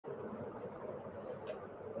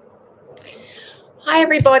Hi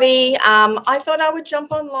everybody. I thought I would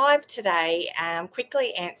jump on live today and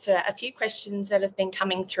quickly answer a few questions that have been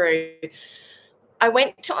coming through. I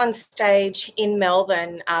went to OnStage in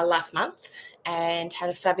Melbourne last month and had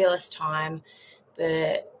a fabulous time.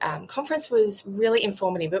 The conference was really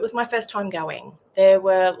informative. It was my first time going. There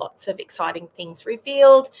were lots of exciting things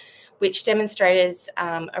revealed, which demonstrators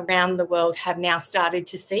around the world have now started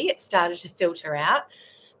to see. It started to filter out.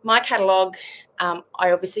 My catalogue,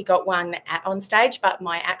 I obviously got one at OnStage, but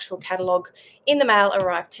my actual catalogue in the mail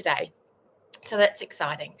arrived today. So that's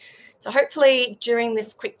exciting. So hopefully during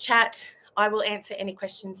this quick chat, I will answer any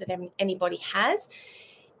questions that anybody has.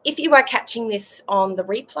 If you are catching this on the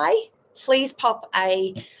replay, please pop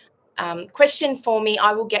a question for me.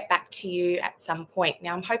 I will get back to you at some point.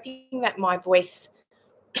 Now, I'm hoping that my voice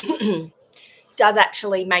does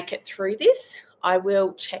actually make it through this. I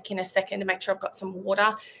will check in a second to make sure I've got some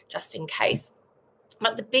water just in case.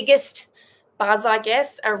 But the biggest buzz, I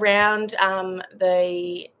guess, around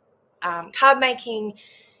the card making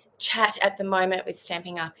chat at the moment with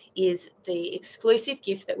Stampin' Up is the exclusive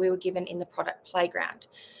gift that we were given in the product playground.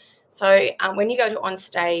 So when you go to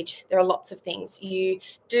OnStage, there are lots of things. You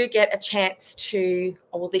do get a chance to,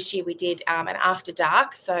 well, this year we did an after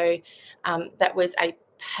dark. So that was a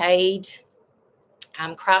paid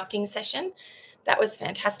crafting session. That was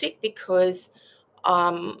fantastic because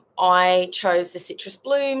I chose the citrus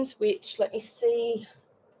blooms, which, let me see,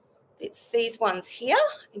 it's these ones here.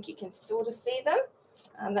 I think you can sort of see them.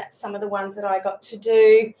 That's some of the ones that I got to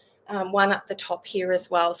do. One up the top here as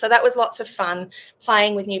well. So that was lots of fun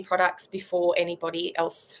playing with new products before anybody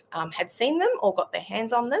else had seen them or got their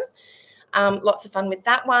hands on them. Lots of fun with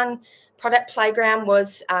that one. Product Playground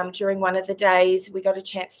was during one of the days. We got a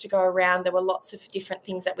chance to go around. There were lots of different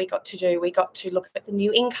things that we got to do. We got to look at the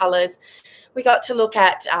new in colours. We got to look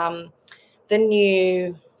at the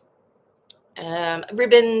new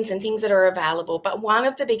ribbons and things that are available. But one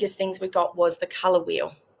of the biggest things we got was the colour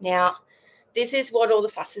wheel. Now, this is what all the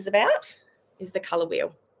fuss is about, is the colour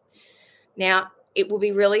wheel. Now, it will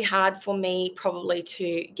be really hard for me probably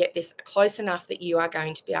to get this close enough that you are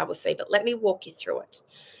going to be able to see, but let me walk you through it.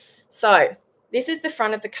 So this is the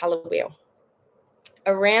front of the colour wheel.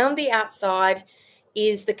 Around the outside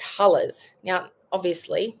is the colours. Now,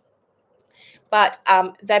 obviously, but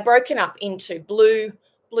they're broken up into blue,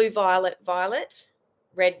 violet, violet,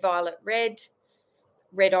 red, violet, red,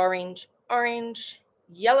 red, orange, orange,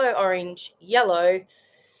 yellow, orange, yellow,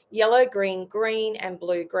 yellow, green, green, and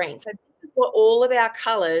blue, green. So this is what all of our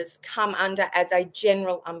colours come under as a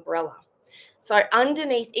general umbrella. So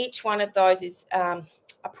underneath each one of those is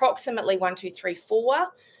approximately 3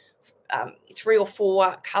 or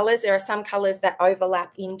 4 colours. There are some colours that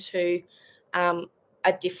overlap into a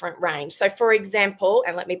different range. So for example,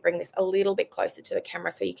 and let me bring this a little bit closer to the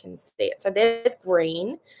camera so you can see it. So there's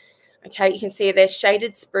green. Okay, you can see there's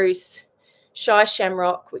shaded spruce, shy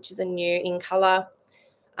shamrock, which is a new in colour,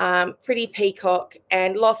 pretty peacock,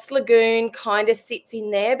 and Lost Lagoon kind of sits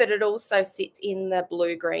in there, but it also sits in the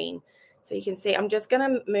blue green. So you can see I'm just going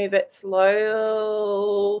to move it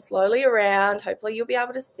slowly around. Hopefully you'll be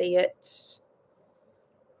able to see it.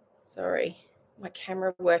 Sorry, my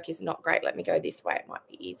camera work is not great. Let me go this way. It might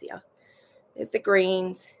be easier. There's the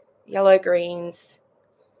greens, yellow greens,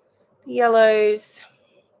 the yellows.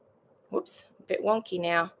 Whoops, a bit wonky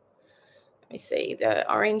now. Let me see, the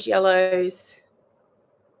orange yellows,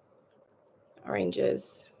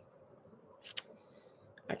 oranges,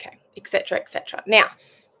 okay, etc., etc. Now,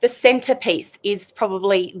 the centerpiece is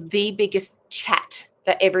probably the biggest chat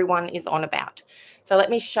that everyone is on about. So let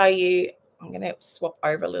me show you. I'm going to swap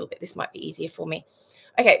over a little bit. This might be easier for me.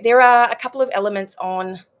 Okay, there are a couple of elements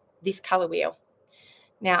on this color wheel.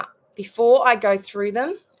 Now, before I go through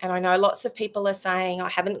them, and I know lots of people are saying, I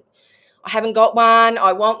haven't got one,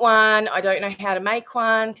 I want one, I don't know how to make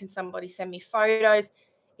one, can somebody send me photos?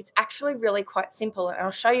 It's actually really quite simple, and I'll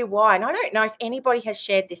show you why. And I don't know if anybody has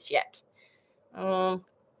shared this yet.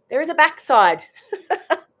 There is a backside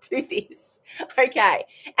to this, okay,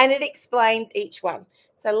 and it explains each one.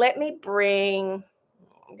 So let me bring,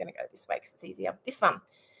 I'm going to go this way because it's easier. This one,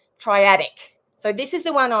 triadic. So this is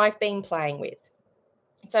the one I've been playing with.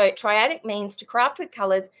 So triadic means to craft with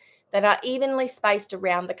colours that are evenly spaced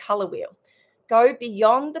around the colour wheel. Go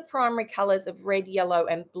beyond the primary colours of red, yellow,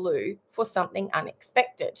 and blue for something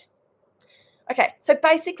unexpected. Okay, so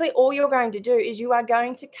basically all you're going to do is you are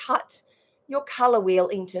going to cut your colour wheel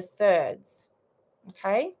into thirds.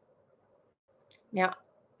 Okay. Now,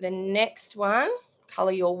 the next one,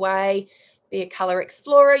 colour your way, be a colour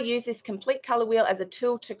explorer. Use this complete colour wheel as a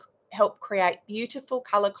tool to help create beautiful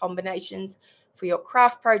colour combinations for your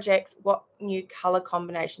craft projects? What new color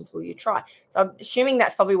combinations will you try? So I'm assuming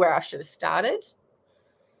that's probably where I should have started.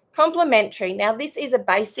 Complementary. Now, this is a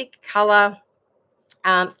basic color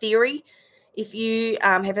theory. If you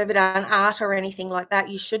have ever done art or anything like that,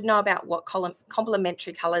 you should know about what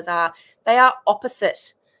complementary colors are. They are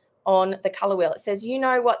opposite on the color wheel. It says, you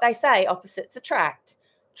know what they say, opposites attract.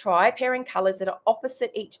 Try pairing colors that are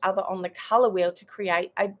opposite each other on the color wheel to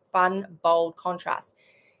create a fun, bold contrast.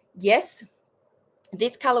 Yes,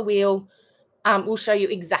 this color wheel will show you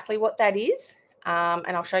exactly what that is.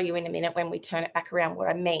 And I'll show you in a minute when we turn it back around what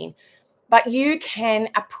I mean. But you can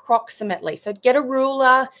approximately, so get a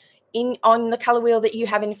ruler on the color wheel that you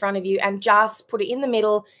have in front of you and just put it in the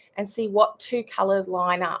middle and see what two colors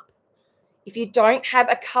line up. If you don't have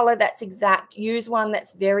a color that's exact, use one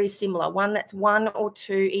that's very similar, one that's one or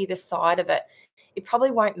two either side of it. It probably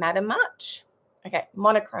won't matter much. Okay,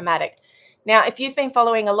 monochromatic. Now, if you've been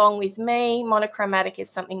following along with me, monochromatic is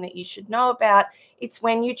something that you should know about. It's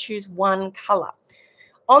when you choose one color.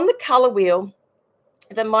 On the color wheel,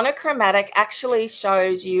 the monochromatic actually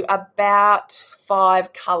shows you about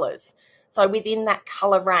 5 colors. So within that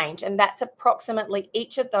color range, and that's approximately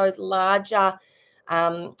each of those larger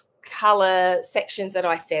color sections that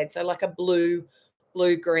I said. So like a blue,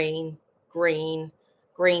 green,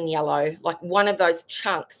 yellow, like one of those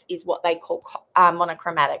chunks is what they call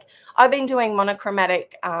monochromatic. I've been doing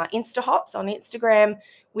monochromatic Insta hops on Instagram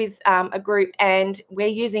with a group, and we're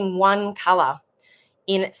using one color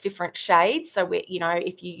in its different shades. So we,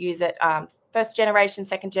 if you use it first generation,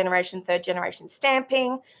 second generation, third generation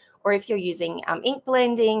stamping, or if you're using ink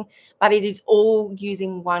blending, but it is all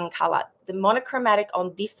using one color. The monochromatic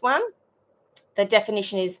on this one, the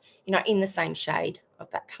definition is, in the same shade of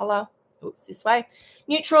that color. Oops, this way.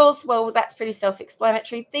 Neutrals, well, that's pretty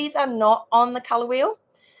self-explanatory. These are not on the color wheel.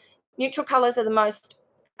 Neutral colors are the most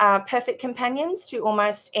perfect companions to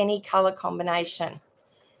almost any color combination.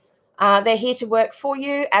 They're here to work for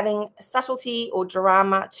you, adding subtlety or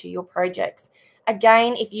drama to your projects.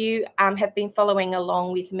 Again, if you have been following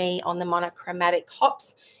along with me on the monochromatic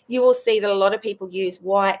hops, you will see that a lot of people use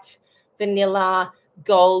white, vanilla,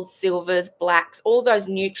 gold, silvers, blacks, all those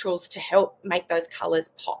neutrals to help make those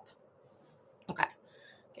colors pop. Okay,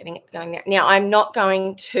 getting it going now. Now, I'm not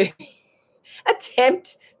going to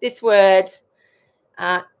attempt this word.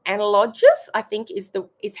 Analogous, I think, is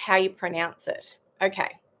how you pronounce it. Okay.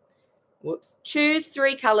 Whoops. Choose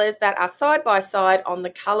 3 colors that are side by side on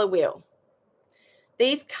the color wheel.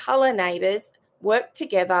 These color neighbors work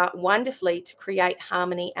together wonderfully to create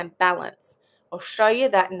harmony and balance. I'll show you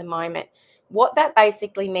that in a moment. What that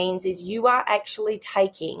basically means is you are actually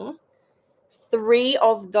taking 3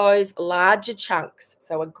 of those larger chunks.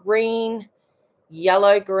 So a green,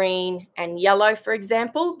 yellow, green, and yellow, for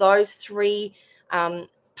example, those 3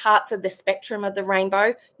 parts of the spectrum of the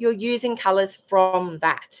rainbow, you're using colors from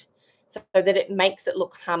that so that it makes it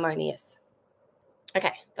look harmonious.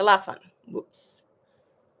 Okay, the last one. Whoops.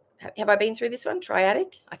 Have I been through this one?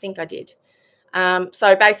 Triadic? I think I did.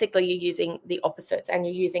 So basically you're using the opposites and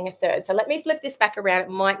you're using a third. So let me flip this back around. It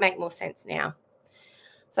might make more sense now.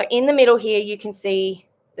 So in the middle here, you can see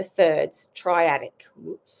the thirds, triadic.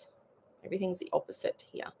 Whoops. Everything's the opposite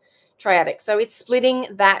here. Triadic. So it's splitting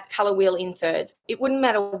that color wheel in thirds. It wouldn't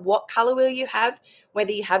matter what color wheel you have,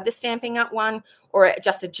 whether you have the Stampin' Up one or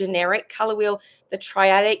just a generic color wheel, the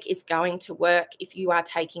triadic is going to work if you are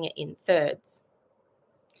taking it in thirds.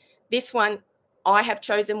 This one I have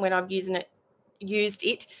chosen when I've used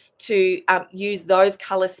it to use those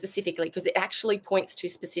colors specifically because it actually points to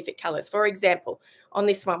specific colors. For example, on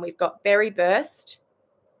this one, we've got Berry Burst,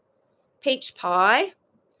 Peach Pie,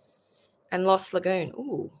 and Lost Lagoon.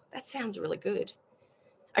 Ooh, that sounds really good.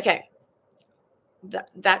 Okay.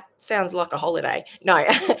 That sounds like a holiday. No,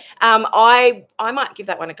 I might give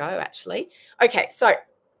that one a go, actually. Okay, so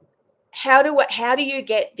how do you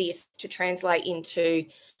get this to translate into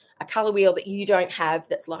a color wheel that you don't have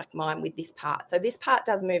that's like mine with this part? So this part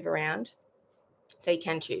does move around, so you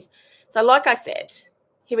can choose. So like I said,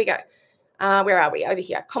 here we go. Where are we? Over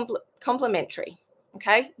here. Complementary.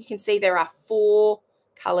 Okay, you can see there are 4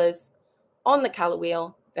 colors on the color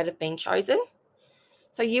wheel that have been chosen.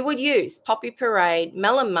 So you would use Poppy Parade,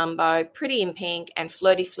 Melon Mumbo, Pretty in Pink, and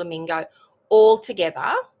Flirty Flamingo all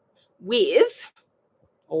together with,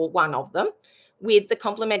 or one of them, with the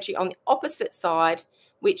complementary on the opposite side,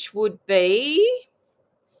 which would be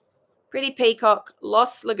Pretty Peacock,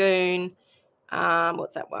 Lost Lagoon,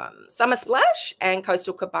 what's that one? Summer Splash and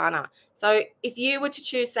Coastal Cabana. So if you were to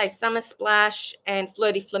choose, say, Summer Splash and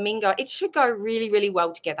Flirty Flamingo, it should go really, really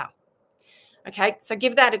well together. Okay, so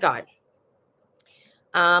give that a go.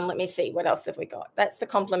 Let me see, what else have we got? That's the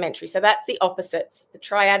complementary. So that's the opposites. The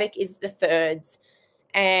triadic is the thirds.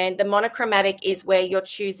 And the monochromatic is where you're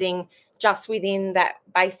choosing just within that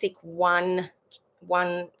basic one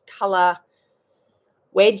color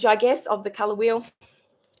wedge, I guess, of the color wheel.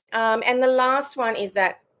 And the last one is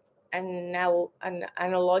that analogous,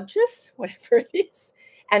 whatever it is.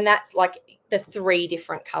 And that's like the 3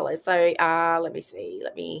 different colors. So let me see.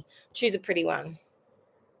 Let me choose a pretty one.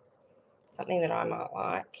 Something that I might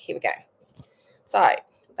like. Here we go. So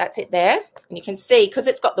that's it there. And you can see, because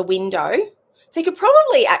it's got the window, so you could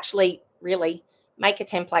probably actually really make a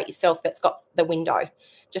template yourself that's got the window.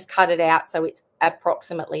 Just cut it out so it's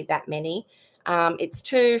approximately that many. It's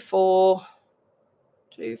 2, 4,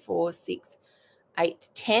 6, 8,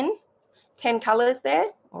 10. 10 colors there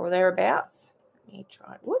or thereabouts. Let me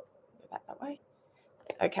try. Whoop, go back that way.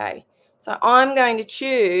 Okay. So I'm going to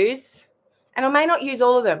choose, and I may not use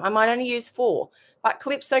all of them. I might only use 4. But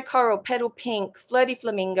Calypso Coral, Petal Pink, Flirty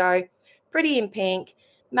Flamingo, Pretty in Pink,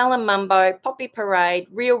 Melon Mumbo, Poppy Parade,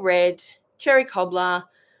 Real Red, Cherry Cobbler,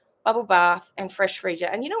 Bubble Bath, and Fresh Freesia.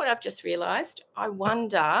 And you know what I've just realised? I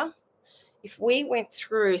wonder if we went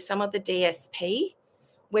through some of the DSP,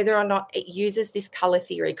 whether or not it uses this color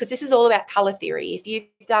theory, because this is all about color theory. If you've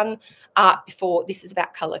done art before, this is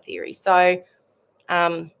about color theory. So,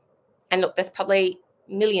 and look, there's probably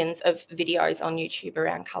millions of videos on YouTube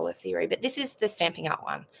around color theory, but this is the Stampin' Up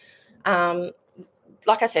one.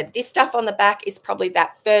 Like I said, this stuff on the back is probably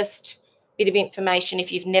that first bit of information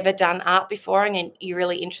if you've never done art before and you're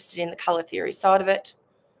really interested in the color theory side of it.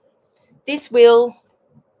 It will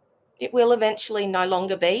eventually no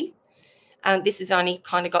longer be. This has only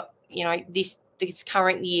kind of got, you know, this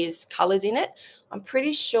current year's colors in it. I'm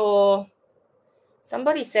pretty sure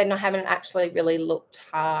somebody said, and I haven't actually really looked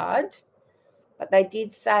hard, but they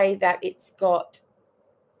did say that it's got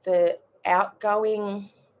the outgoing,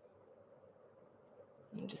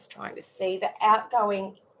 I'm just trying to see the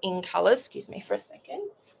outgoing in colors. Excuse me for a second.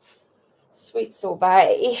 Sweet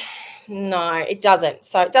Sorbet. No, it doesn't.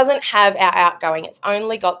 So it doesn't have our outgoing. It's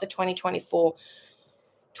only got the 2024,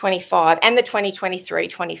 25 and the 2023,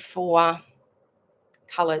 24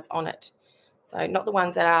 colors on it. So not the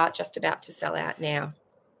ones that are just about to sell out now.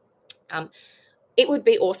 It would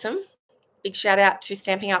be awesome. Big shout out to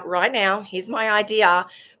Stampin' Up right now. Here's my idea.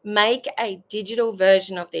 Make a digital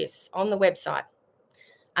version of this on the website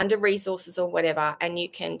under resources or whatever, and you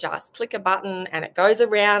can just click a button and it goes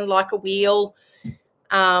around like a wheel,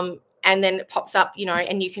 and then it pops up, you know,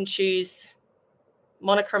 and you can choose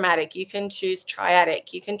monochromatic, you can choose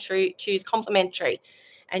triadic, you can choose complementary,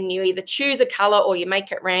 and you either choose a color or you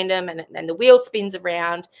make it random, and then the wheel spins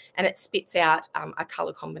around and it spits out a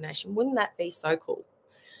color combination. Wouldn't that be so cool?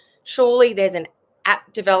 Surely there's an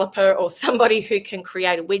app developer or somebody who can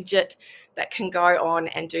create a widget that can go on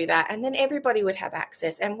and do that, and then everybody would have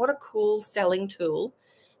access. And what a cool selling tool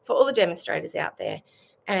for all the demonstrators out there.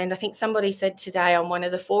 And I think somebody said today on one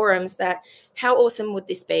of the forums that how awesome would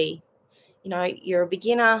this be? You know, you're a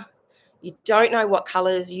beginner, you don't know what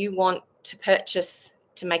colors you want to purchase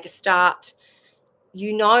to make a start.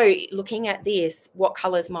 You know, looking at this, what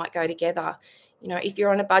colors might go together. You know, if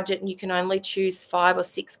you're on a budget and you can only choose 5 or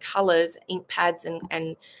 6 colors, ink pads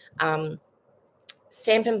and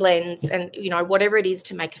Stampin' Blends and, you know, whatever it is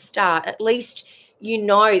to make a start, at least you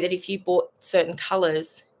know that if you bought certain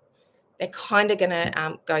colors, they're kind of going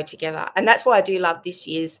to go together. And that's why I do love this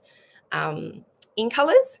year's ink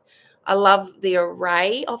colors. I love the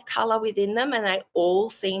array of color within them, and they all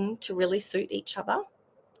seem to really suit each other.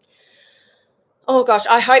 Oh, gosh,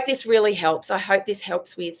 I hope this really helps. I hope this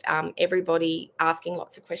helps with everybody asking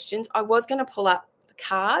lots of questions. I was going to pull up the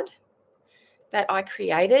card that I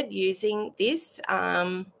created using this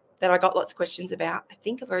that I got lots of questions about. I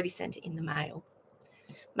think I've already sent it in the mail.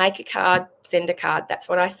 Make a card, send a card. That's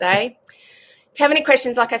what I say. If you have any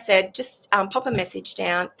questions, like I said, just pop a message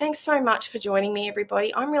down. Thanks so much for joining me,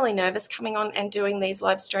 everybody. I'm really nervous coming on and doing these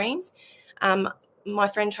live streams. My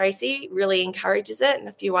friend Tracy really encourages it, and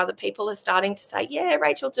a few other people are starting to say, yeah,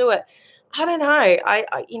 Rachel, do it. I don't know.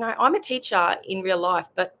 You know, I'm a teacher in real life,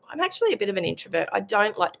 but I'm actually a bit of an introvert. I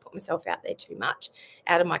don't like to put myself out there too much,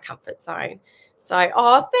 out of my comfort zone. So,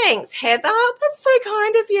 oh, thanks, Heather. That's so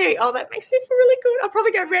kind of you. Oh, that makes me feel really good. I'll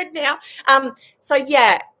probably go red now. So,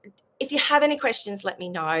 yeah, if you have any questions, let me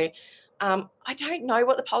know. I don't know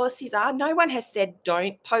what the policies are. No one has said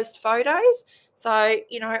don't post photos. So,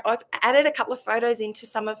 you know, I've added a couple of photos into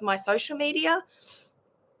some of my social media.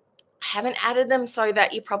 I haven't added them so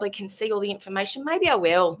that you probably can see all the information. Maybe I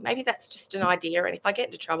will. Maybe that's just an idea. And if I get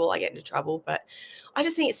into trouble, I get into trouble. But I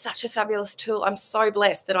just think it's such a fabulous tool. I'm so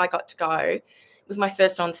blessed that I got to go It was my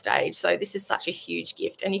first on stage. So this is such a huge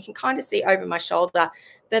gift. And you can kind of see over my shoulder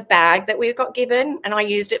the bag that we got given. And I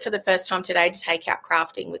used it for the first time today to take out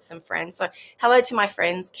crafting with some friends. So hello to my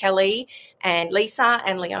friends, Kelly and Lisa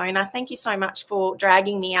and Leona. Thank you so much for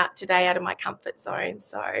dragging me out today out of my comfort zone.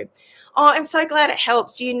 So, oh, I'm so glad it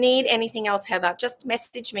helps. Do you need anything else, Heather? Just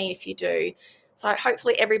message me if you do. So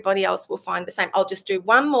hopefully everybody else will find the same. I'll just do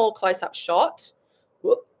one more close-up shot.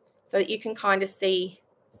 Whoop, so that you can kind of see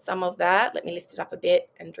some of that. Let me lift it up a bit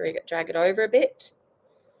and drag it over a bit.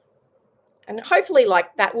 And hopefully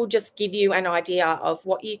like that will just give you an idea of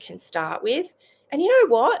what you can start with. And you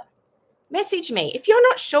know what? Message me. If you're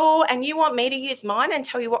not sure and you want me to use mine and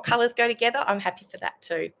tell you what colours go together, I'm happy for that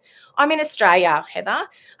too. I'm in Australia, Heather.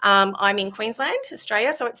 I'm in Queensland,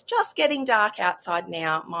 Australia, so it's just getting dark outside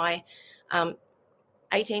now. My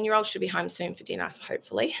 18-year-old should be home soon for dinner, so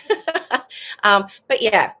hopefully. But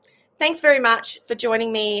yeah, thanks very much for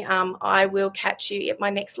joining me. I will catch you at my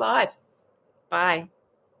next live. Bye.